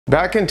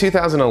Back in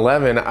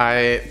 2011,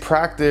 I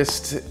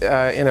practiced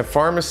in a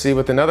pharmacy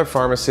with another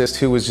pharmacist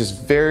who was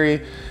just very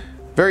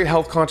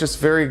health conscious,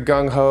 very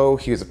gung-ho.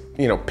 He was,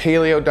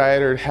 paleo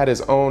dieter, had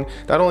his own,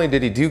 not only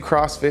did he do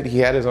CrossFit, he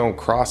had his own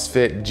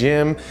CrossFit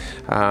gym,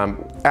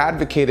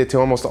 advocated to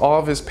almost all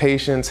of his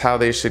patients how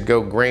they should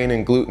go grain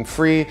and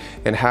gluten-free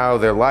and how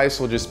their lives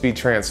will just be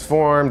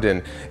transformed,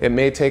 and it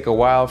may take a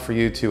while for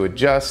you to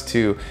adjust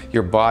to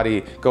your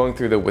body going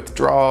through the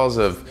withdrawals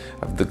of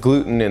the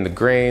gluten and the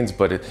grains,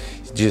 but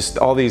just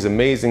all these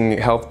amazing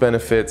health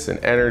benefits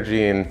and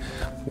energy and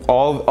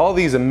all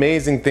these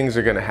amazing things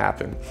are gonna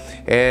happen.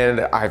 And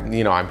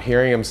I'm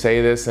hearing him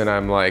say this and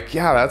I'm like,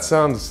 yeah, that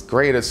sounds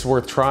great, it's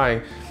worth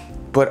trying.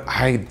 But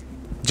I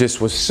just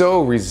was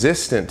so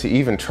resistant to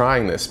even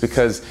trying this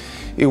because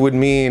it would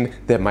mean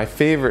that my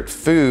favorite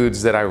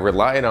foods that I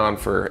relied on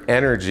for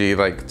energy,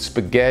 like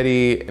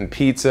spaghetti and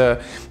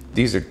pizza,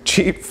 these are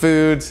cheap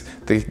foods,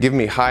 they give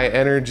me high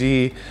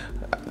energy,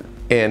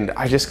 and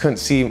I just couldn't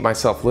see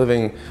myself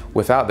living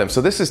without them. So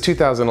this is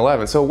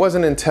 2011. So it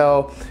wasn't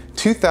until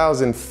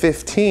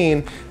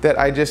 2015 that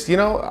I just,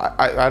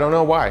 I don't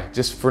know why,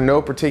 just for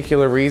no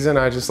particular reason,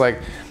 I just like,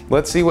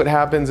 let's see what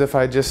happens if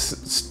I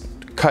just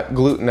cut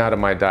gluten out of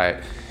my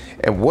diet.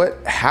 And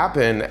what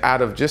happened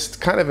out of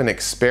just kind of an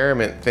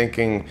experiment,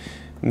 thinking,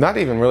 not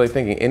even really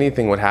thinking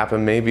anything would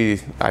happen,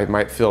 maybe I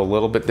might feel a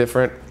little bit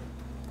different,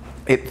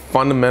 it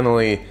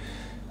fundamentally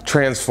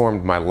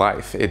transformed my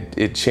life.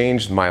 It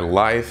changed my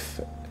life,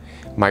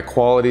 my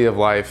quality of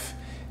life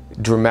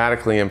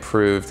dramatically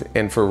improved,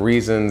 and for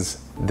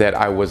reasons that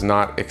I was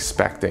not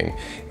expecting.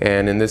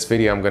 And in this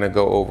video, I'm gonna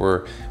go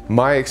over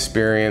my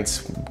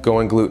experience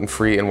going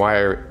gluten-free and why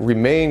I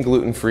remain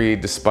gluten-free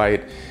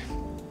despite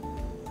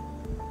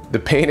the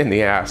pain in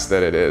the ass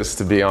that it is,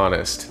 to be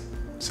honest.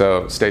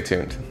 So stay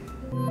tuned.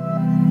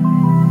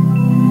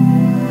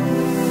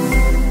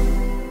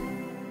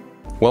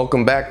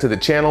 Welcome back to the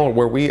channel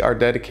where we are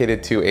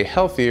dedicated to a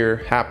healthier,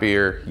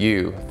 happier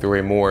you through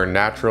a more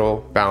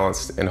natural,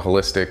 balanced, and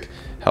holistic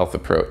health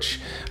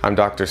approach. I'm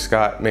Dr.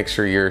 Scott. Make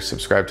sure you're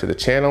subscribed to the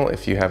channel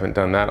if you haven't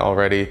done that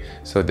already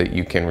so that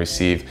you can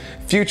receive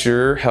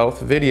future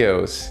health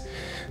videos.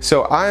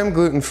 So I'm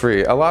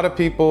gluten-free. A lot of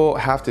people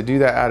have to do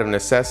that out of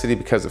necessity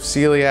because of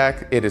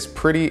celiac. It is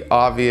pretty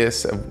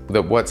obvious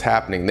that what's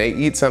happening. They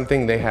eat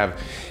something, they have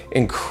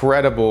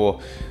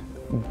incredible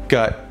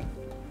gut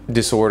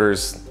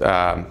disorders,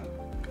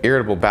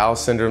 irritable bowel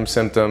syndrome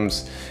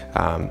symptoms,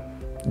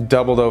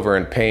 doubled over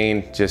in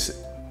pain, just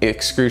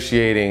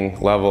excruciating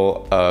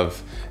level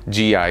of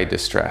GI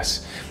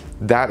distress.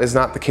 That is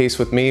not the case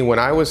with me. When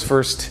I was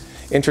first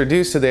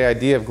introduced to the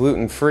idea of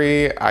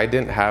gluten-free, I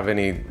didn't have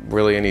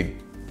really any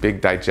big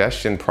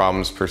digestion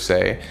problems per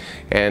se.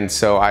 And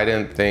so I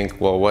didn't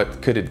think, well,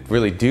 what could it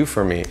really do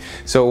for me?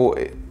 So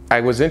I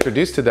was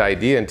introduced to the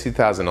idea in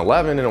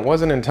 2011, and it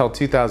wasn't until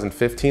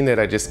 2015 that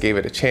I just gave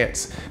it a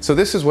chance. So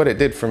this is what it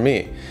did for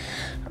me.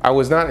 I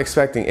was not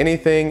expecting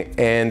anything,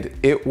 and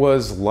it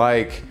was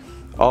like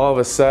all of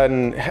a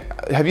sudden,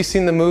 have you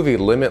seen the movie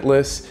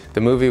Limitless? The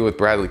movie with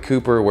Bradley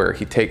Cooper where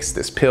he takes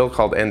this pill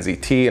called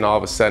NZT, and all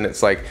of a sudden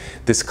it's like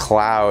this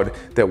cloud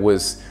that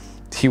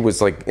he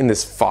was like in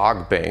this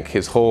fog bank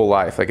his whole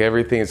life. Like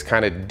everything is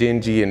kind of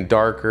dingy and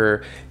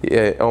darker,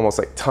 almost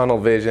like tunnel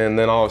vision. And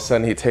then all of a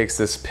sudden he takes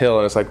this pill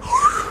and it's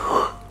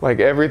like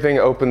everything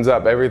opens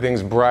up,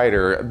 everything's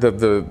brighter.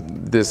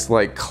 This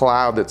like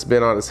cloud that's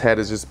been on his head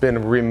has just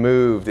been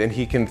removed, and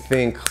he can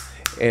think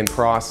and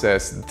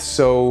process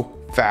so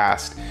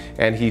fast,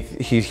 and he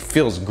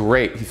feels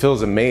great. He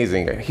feels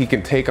amazing. He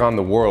can take on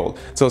the world.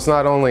 So it's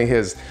not only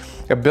his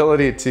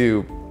ability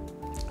to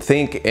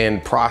think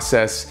and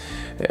process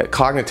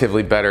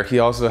cognitively better, he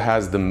also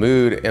has the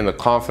mood and the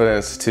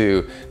confidence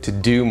to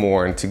do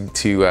more and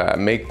to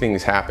make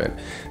things happen.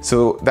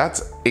 So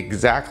that's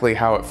exactly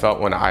how it felt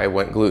when I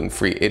went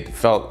gluten-free. It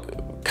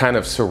felt kind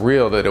of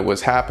surreal that it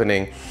was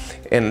happening.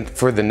 And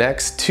for the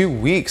next 2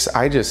 weeks,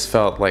 I just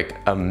felt like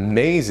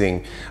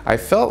amazing. I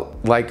felt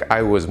like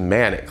I was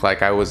manic,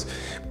 like I was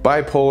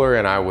bipolar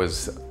and I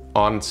was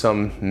on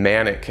some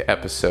manic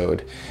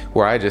episode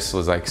where I just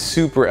was like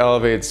super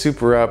elevated,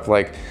 super up,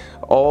 like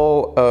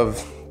all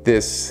of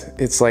this,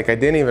 it's like I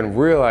didn't even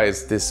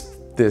realize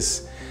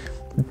this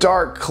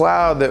dark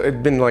cloud that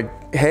had been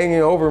like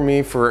hanging over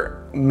me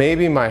for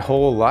maybe my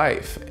whole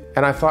life.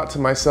 And I thought to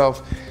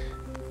myself,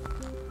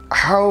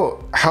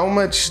 how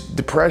much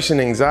depression,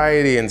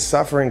 anxiety, and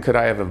suffering could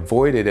I have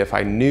avoided if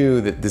I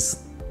knew that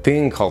this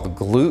thing called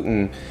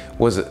gluten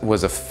was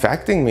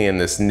affecting me in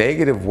this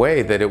negative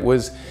way, that it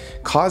was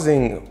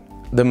causing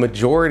the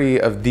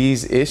majority of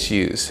these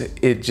issues?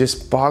 It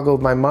just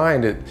boggled my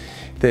mind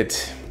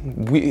that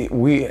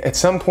we at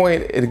some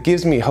point, it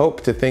gives me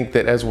hope to think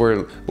that as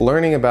we're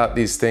learning about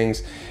these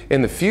things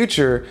in the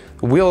future,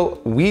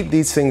 we'll weed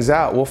these things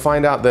out. We'll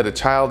find out that a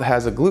child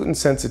has a gluten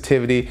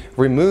sensitivity,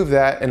 remove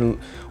that, and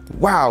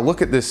wow,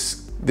 look at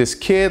this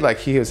kid, like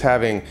he is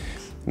having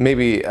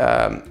maybe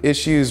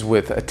issues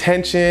with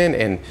attention,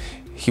 and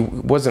he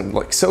wasn't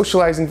like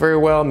socializing very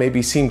well. Maybe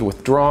he seemed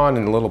withdrawn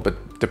and a little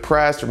bit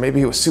depressed, or maybe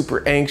he was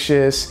super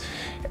anxious.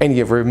 And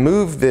you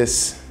remove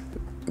this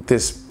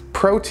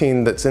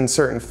protein that's in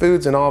certain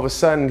foods, and all of a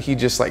sudden he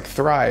just like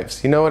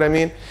thrives. You know what I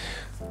mean?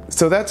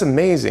 So that's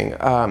amazing.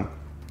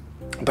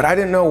 But I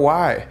didn't know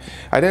why.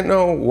 I didn't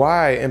know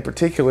why in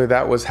particular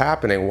that was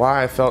happening,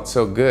 why I felt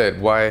so good,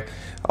 why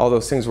all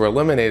those things were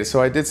eliminated.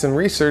 So I did some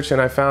research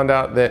and I found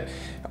out that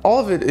all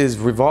of it is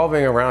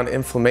revolving around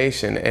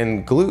inflammation.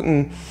 And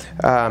gluten,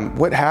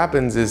 what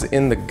happens is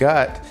in the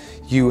gut,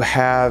 you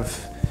have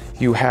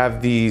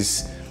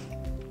these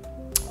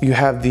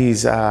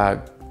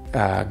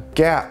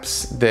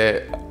gaps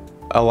that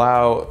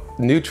allow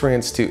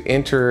nutrients to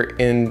enter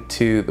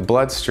into the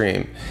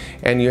bloodstream.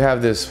 And you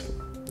have this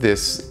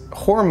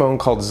hormone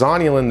called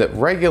zonulin that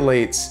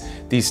regulates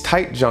these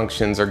tight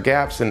junctions or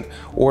gaps in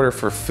order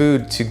for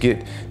food to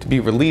be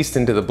released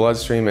into the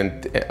bloodstream,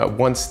 and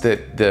once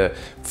that the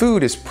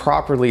food is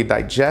properly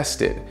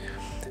digested.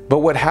 But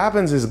what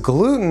happens is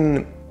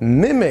gluten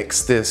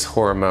mimics this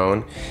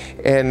hormone,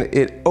 and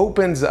it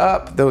opens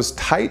up those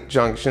tight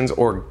junctions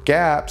or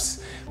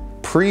gaps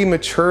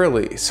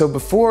prematurely. So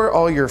before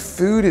all your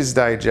food is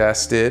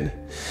digested,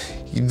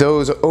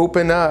 those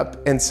open up,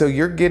 and so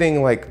you're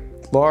getting like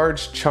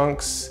large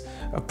chunks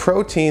of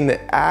protein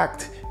that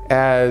act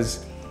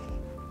as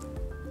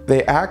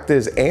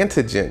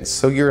antigens.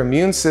 So your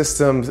immune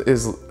system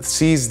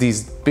sees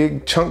these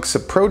big chunks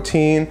of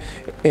protein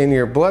in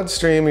your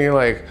bloodstream, and you're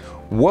like,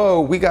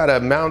 whoa, we got to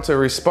mount a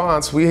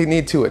response. We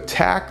need to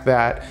attack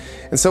that.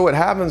 And so what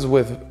happens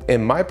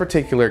in my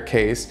particular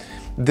case,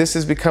 this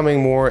is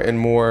becoming more and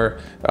more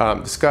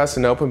discussed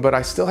and open, but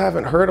I still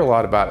haven't heard a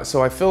lot about it.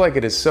 So I feel like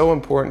it is so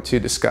important to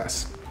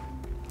discuss.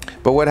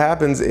 But what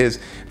happens is,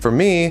 for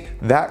me,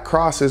 that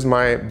crosses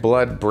my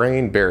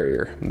blood-brain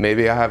barrier.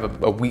 Maybe I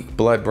have a weak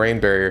blood-brain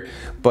barrier,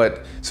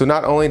 but so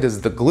not only does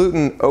the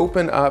gluten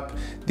open up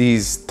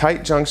these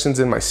tight junctions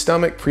in my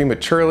stomach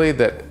prematurely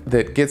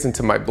that gets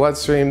into my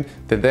bloodstream,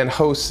 that then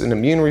hosts an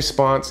immune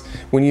response.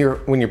 When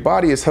your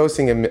body is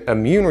hosting an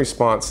immune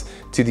response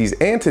to these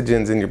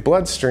antigens in your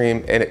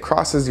bloodstream and it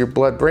crosses your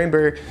blood-brain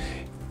barrier,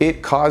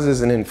 it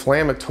causes an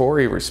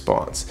inflammatory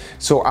response.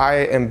 So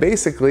I am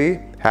basically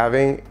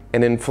having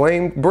an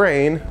inflamed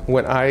brain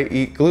when I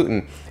eat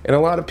gluten. And a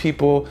lot of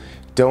people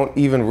don't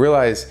even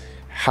realize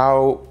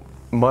how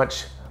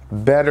much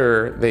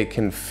better they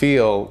can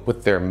feel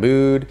with their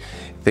mood.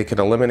 They can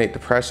eliminate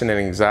depression and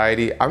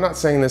anxiety. I'm not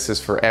saying this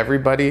is for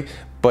everybody,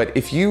 but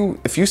if you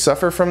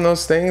suffer from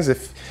those things,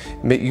 if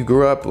you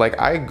grew up, like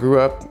I grew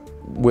up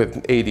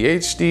with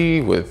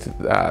ADHD, with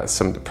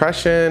some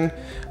depression,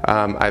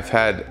 I've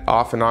had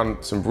off and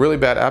on some really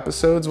bad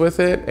episodes with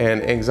it,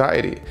 and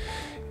anxiety.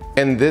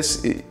 And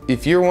this,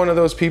 if you're one of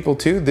those people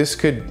too, this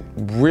could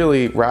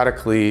really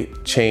radically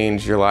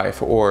change your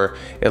life, or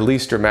at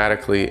least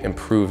dramatically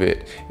improve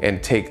it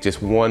and take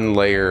just one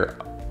layer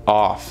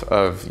off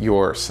of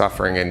your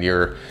suffering and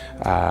your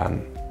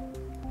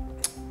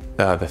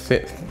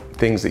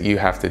things that you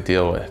have to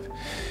deal with.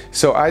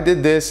 So I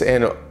did this,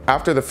 and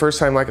after the first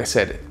time, like I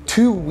said,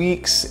 2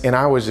 weeks, and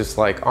I was just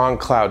like on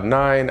cloud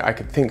 9. I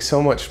could think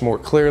so much more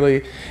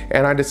clearly,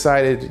 and I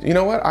decided, you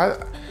know what,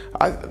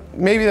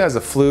 maybe that was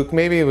a fluke.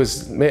 Maybe it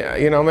was,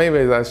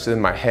 maybe that's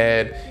in my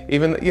head.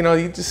 Even, you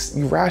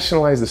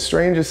rationalize the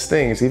strangest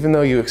things. Even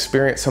though you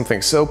experience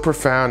something so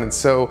profound and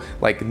so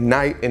like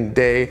night and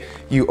day,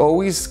 you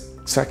always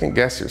second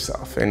guess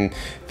yourself and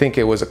think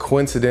it was a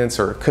coincidence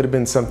or it could have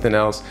been something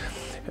else.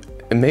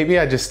 And maybe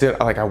I just did,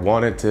 like I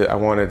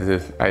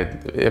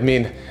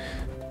mean,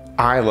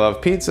 I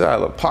love pizza, I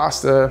love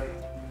pasta,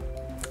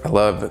 I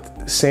love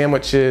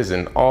sandwiches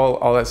and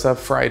all that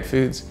stuff, fried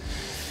foods.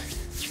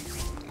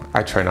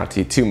 I try not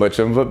to eat too much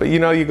of them, but you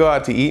go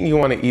out to eat and you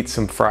want to eat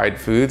some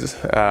fried foods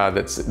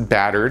that's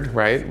battered,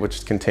 right,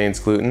 which contains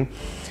gluten.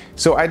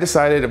 So I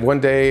decided one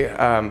day,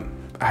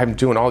 I'm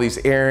doing all these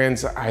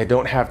errands, I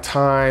don't have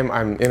time,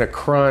 I'm in a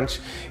crunch,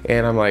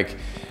 and I'm like,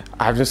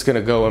 I'm just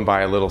gonna go and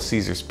buy a Little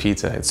Caesars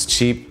pizza. It's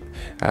cheap,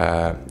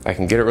 I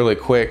can get it really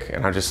quick,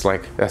 and I'm just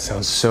like, that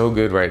sounds so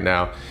good right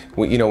now.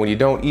 When you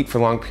don't eat for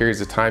long periods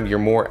of time, you're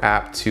more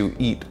apt to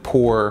eat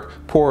poorer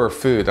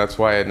food. That's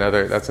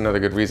another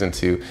good reason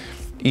to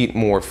eat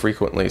more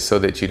frequently, so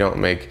that you don't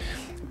make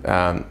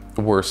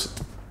worse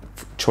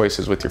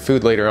choices with your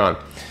food later on.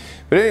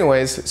 But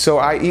anyways, so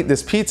I eat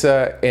this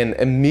pizza, and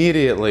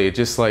immediately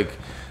just like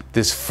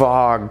this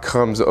fog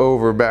comes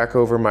back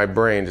over my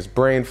brain, just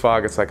brain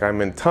fog. It's like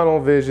I'm in tunnel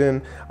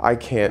vision. I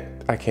can't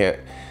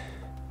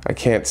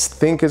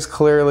think as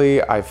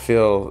clearly. I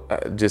feel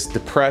just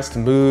depressed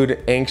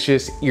mood,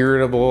 anxious,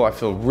 irritable. I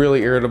feel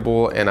really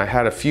irritable, and I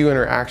had a few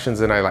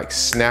interactions and I like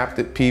snapped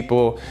at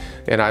people,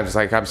 and I was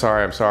like, I'm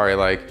sorry,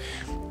 like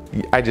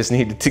I just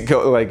needed to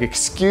go, like,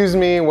 excuse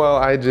me while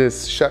I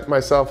just shut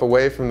myself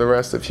away from the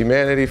rest of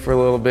humanity for a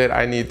little bit.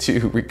 I need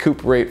to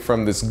recuperate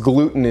from this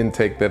gluten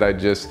intake that I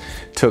just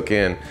took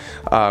in.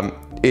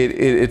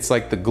 It's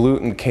like the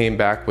gluten came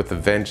back with a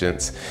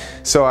vengeance.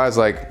 So I was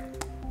like,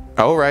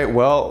 All right,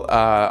 well,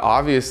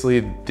 obviously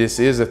this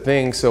is a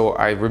thing. So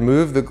I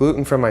removed the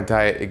gluten from my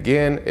diet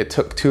again. It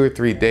took 2 or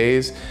 3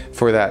 days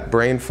for that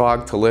brain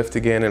fog to lift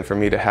again and for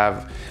me to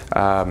have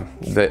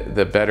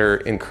the better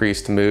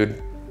increased mood.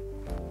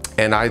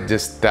 And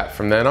that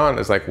from then on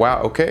is like,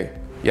 wow, okay,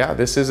 yeah,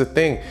 this is a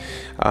thing.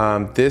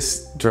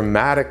 This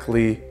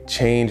dramatically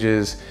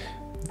changes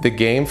the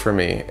game for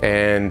me.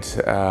 And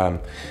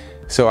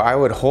so I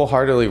would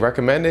wholeheartedly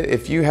recommend it.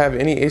 If you have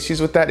any issues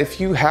with that, if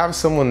you have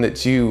someone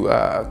that you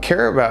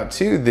care about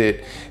too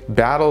that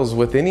battles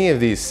with any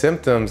of these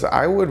symptoms,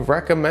 I would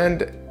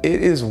recommend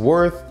it is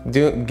worth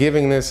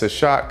giving this a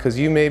shot, because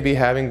you may be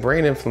having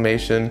brain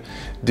inflammation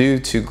due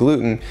to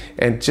gluten,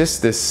 and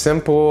just this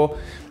simple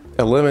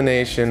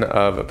elimination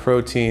of a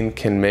protein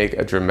can make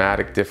a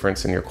dramatic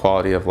difference in your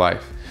quality of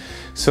life.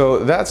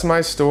 So that's my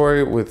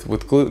story with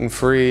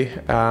gluten-free.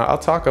 I'll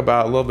talk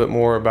about a little bit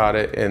more about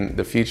it in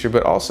the future,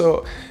 but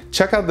also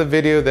check out the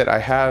video that I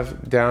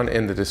have down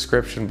in the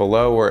description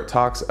below, where it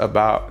talks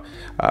about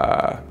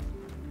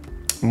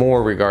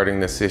more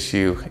regarding this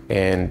issue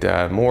and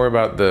more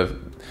about the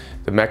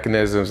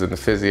mechanisms and the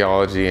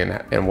physiology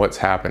and what's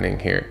happening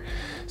here.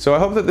 So I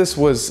hope that this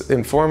was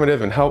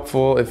informative and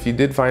helpful. If you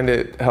did find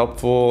it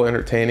helpful,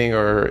 entertaining,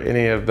 or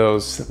any of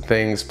those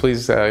things,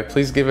 please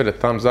give it a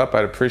thumbs up.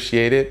 I'd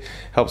appreciate it.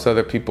 Helps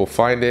other people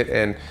find it.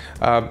 And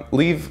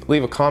leave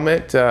a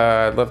comment.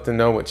 I'd love to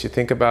know what you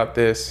think about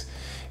this.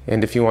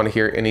 And if you want to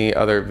hear any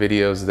other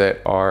videos that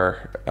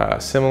are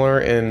similar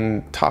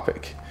in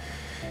topic.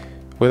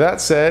 With that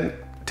said,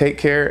 take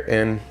care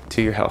and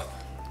to your health.